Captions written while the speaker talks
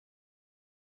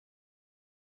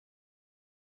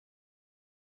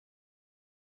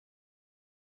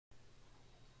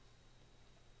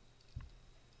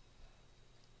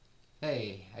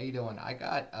Hey, how you doing? I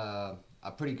got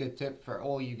a pretty good tip for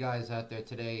all you guys out there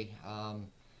today.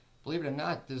 Believe it or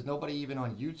not, there's nobody even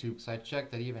on YouTube, because I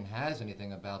checked, that even has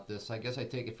anything about this. I guess I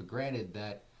take it for granted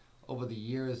that over the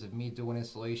years of me doing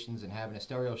installations and having a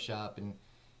stereo shop and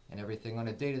everything on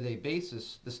a day-to-day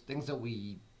basis, the things that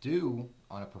we do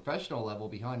on a professional level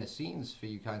behind the scenes for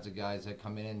you kinds of guys that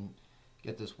come in and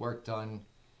get this work done,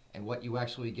 and what you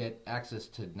actually get access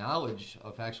to knowledge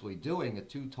of actually doing are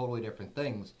two totally different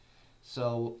things.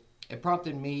 So it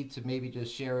prompted me to maybe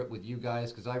just share it with you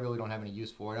guys, because I really don't have any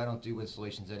use for it. I don't do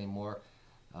installations anymore.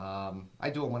 I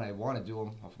do them when I want to do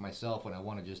them, or for myself when I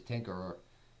want to just tinker, or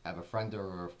have a friend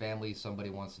or a family,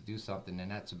 somebody wants to do something, and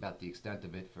that's about the extent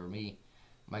of it for me.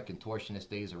 My contortionist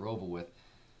days are over with.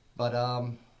 But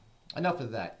enough of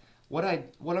that. What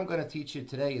I'm going to teach you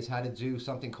today is how to do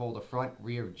something called a front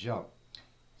rear jump.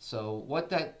 So what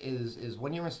that is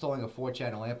when you're installing a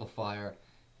four-channel amplifier,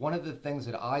 one of the things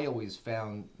that I always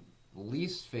found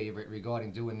least favorite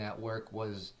regarding doing that work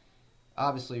was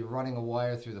obviously running a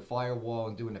wire through the firewall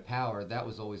and doing the power. That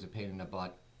was always a pain in the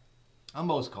butt. On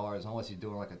most cars, unless you're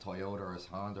doing like a Toyota or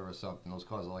a Honda or something, those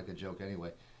cars are like a joke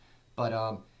anyway.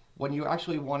 But when you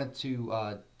actually wanted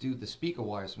to do the speaker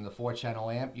wires from the four-channel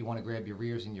amp, you want to grab your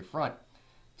rears and your front.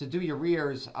 To do your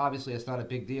rears, obviously it's not a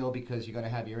big deal, because you're going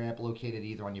to have your amp located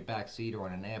either on your back seat or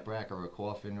on an amp rack or a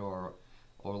coffin, or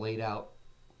laid out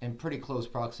in pretty close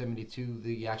proximity to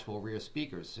the actual rear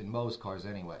speakers, in most cars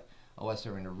anyway, unless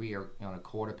they're in the rear, the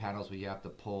quarter panels where you have to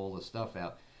pull the stuff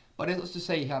out. But let's just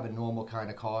say you have a normal kind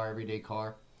of car, everyday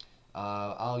car.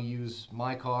 I'll use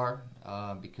my car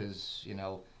because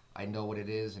I know what it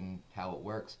is and how it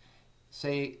works.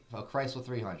 Say a Chrysler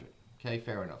 300. Okay,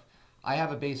 fair enough. I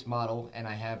have a base model, and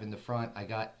I have in the front, I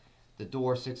got the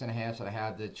door 6.5, so I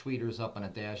have the tweeters up on a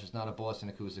dash. It's not a Boston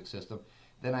acoustic system.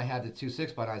 Then I have the two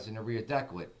 6x9s in the rear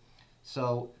deck lid.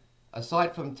 So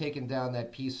aside from taking down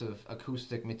that piece of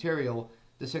acoustic material,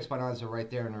 the 6x9s are right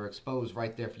there, and they're exposed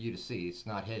right there for you to see. It's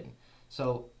not hidden.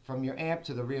 So from your amp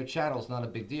to the rear channel is not a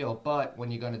big deal, but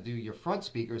when you're going to do your front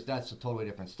speakers, that's a totally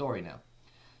different story now.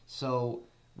 So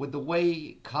with the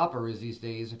way copper is these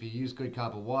days, if you use good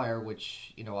copper wire,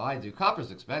 which I do, copper's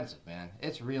expensive, man.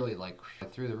 It's really like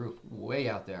through the roof, way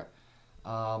out there.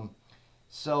 Um,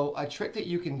 so a trick that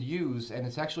you can use, and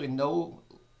it's actually no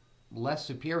less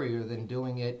superior than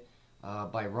doing it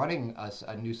by running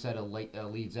a new set of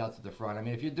leads out to the front. I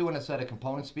mean, if you're doing a set of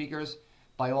component speakers,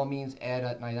 by all means add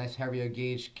a nice heavier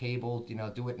gauge cable.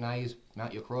 Do it nice,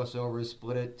 mount your crossovers,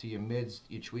 split it to your mids,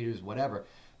 your tweeters, whatever.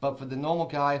 But for the normal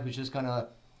guy who's just gonna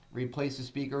replace the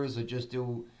speakers, or just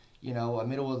do a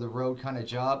middle of the road kind of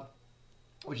job,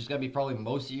 which is gonna be probably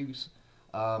most use,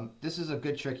 this is a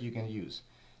good trick you can use.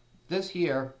 This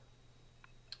here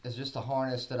is just a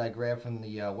harness that I grabbed from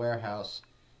the warehouse,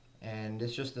 and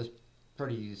it's just this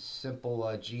pretty simple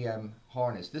GM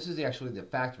harness. This is actually the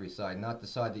factory side, not the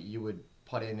side that you would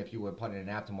put in if you were putting an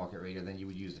aftermarket radio. Then you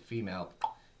would use the female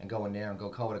and go in there and go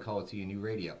color to color to your new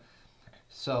radio.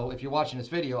 So if you're watching this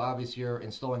video, obviously you're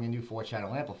installing a new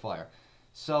 4-channel amplifier.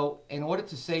 So in order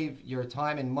to save your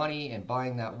time and money and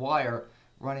buying that wire,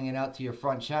 running it out to your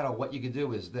front channel, what you could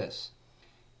do is this.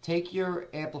 Take your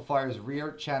amplifier's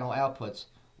rear channel outputs,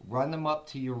 run them up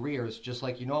to your rears just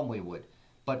like you normally would.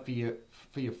 But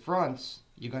for your fronts,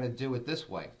 you're going to do it this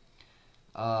way.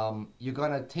 You're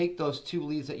going to take those two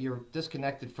leads that you're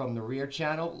disconnected from the rear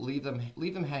channel, leave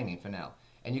them hanging for now.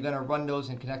 And you're going to run those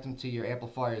and connect them to your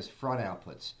amplifier's front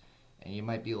outputs. And you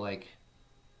might be like,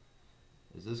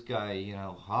 is this guy,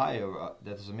 high, or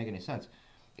that doesn't make any sense?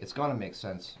 It's going to make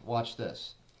sense. Watch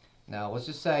this. Now, let's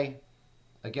just say,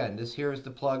 again, this here is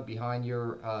the plug behind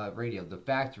your radio, the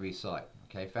factory side.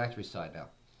 Okay, factory side now.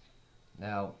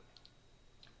 Now,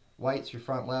 white's your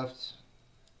front left,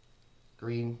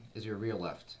 green is your rear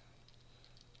left.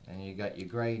 And you got your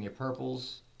gray and your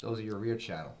purples, those are your rear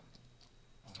channel.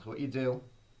 So what you do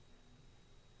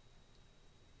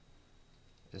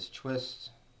is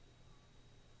twist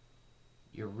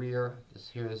your rear, this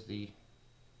here is the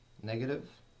negative,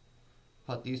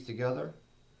 put these together,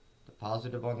 the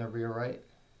positive on the rear right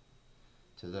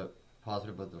to the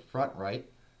positive of the front right.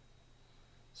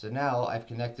 So now I've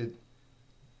connected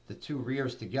the two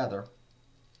rears together.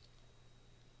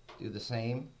 Do the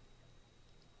same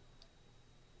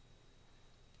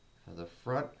for the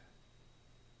front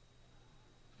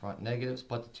negatives,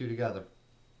 put the two together.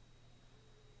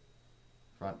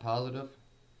 Front positive,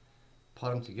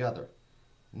 put them together.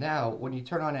 Now, when you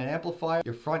turn on an amplifier,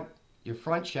 your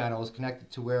front channel is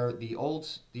connected to where the old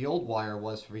wire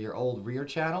was for your old rear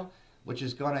channel, which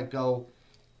is going to go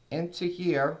into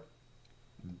here,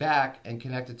 back, and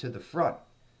connect it to the front.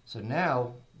 So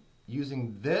now,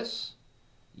 using this,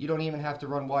 you don't even have to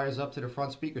run wires up to the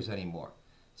front speakers anymore.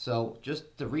 So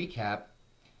just to recap,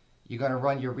 you're going to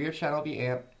run your rear channel of your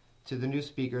amp to the new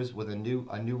speakers with a new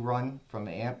run from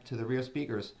the amp to the rear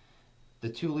speakers. The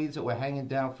two leads that were hanging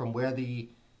down from where the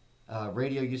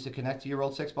radio used to connect to your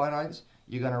old 6x9s,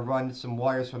 you're going to run some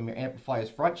wires from your amplifier's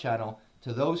front channel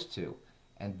to those two.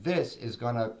 And this is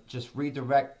going to just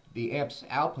redirect the amp's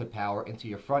output power into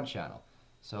your front channel.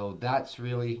 So that's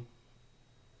really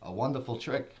a wonderful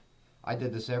trick. I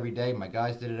did this every day. My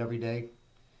guys did it every day.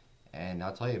 And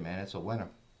I'll tell you, man, it's a winner.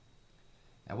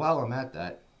 And while I'm at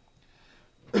that,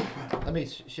 let me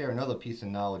share another piece of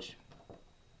knowledge.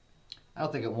 I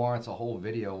don't think it warrants a whole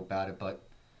video about it, but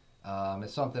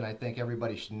it's something I think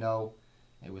everybody should know.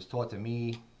 It was taught to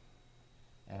me,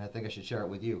 and I think I should share it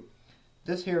with you.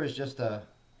 This here is just a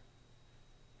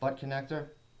butt connector,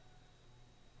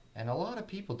 and a lot of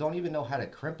people don't even know how to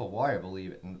crimp a wire,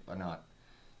 believe it or not.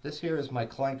 This here is my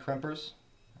Klein crimpers.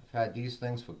 I've had these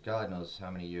things for God knows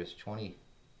how many years, 20,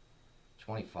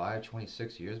 25,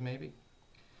 26 years maybe.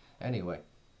 Anyway,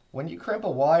 when you crimp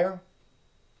a wire,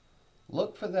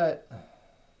 look for that,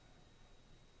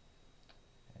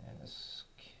 and this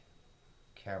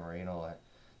camera and all that,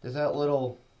 there's that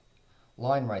little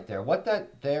line right there. What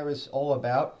that there is all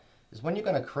about is when you're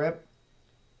going to crimp,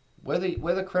 where the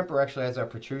crimper actually has that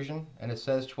protrusion, and it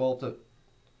says 12 to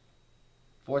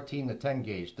 14 to 10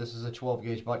 gauge. This is a 12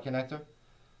 gauge butt connector.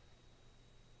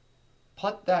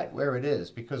 Put that where it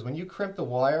is, because when you crimp the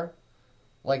wire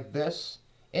like this,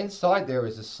 inside there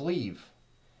is a sleeve,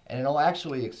 and it'll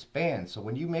actually expand. So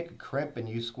when you make a crimp and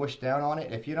you squish down on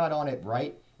it, if you're not on it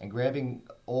right and grabbing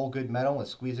all good metal and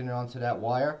squeezing it onto that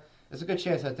wire, there's a good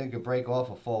chance that thing could break off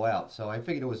or fall out. So I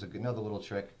figured it was another little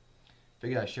trick.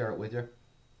 Figured I'd share it with you.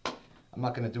 I'm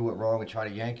not going to do it wrong and try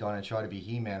to yank on it and try to be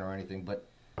He-Man or anything, but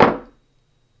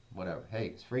whatever. Hey,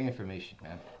 it's free information,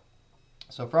 man.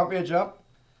 So front rear jump,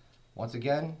 once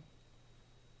again,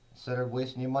 instead of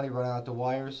wasting your money running out the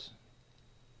wires,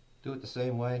 do it the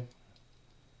same way.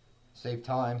 Save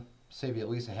time, save you at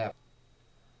least a half.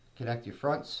 Connect your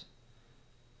fronts,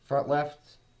 front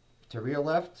left to rear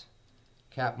left,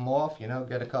 cap them off, you know,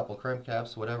 get a couple crimp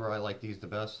caps, whatever. I like these the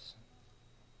best.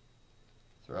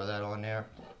 Throw that on there.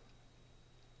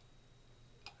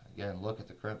 Again, look at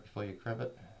the crimp before you crimp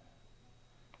it.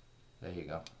 There you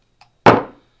go.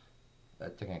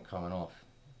 That thing ain't coming off.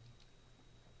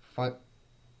 Front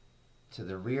to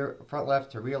the rear, front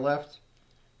left to rear left,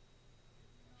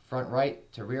 front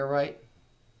right to rear right.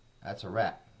 That's a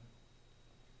wrap.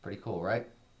 Pretty cool, right?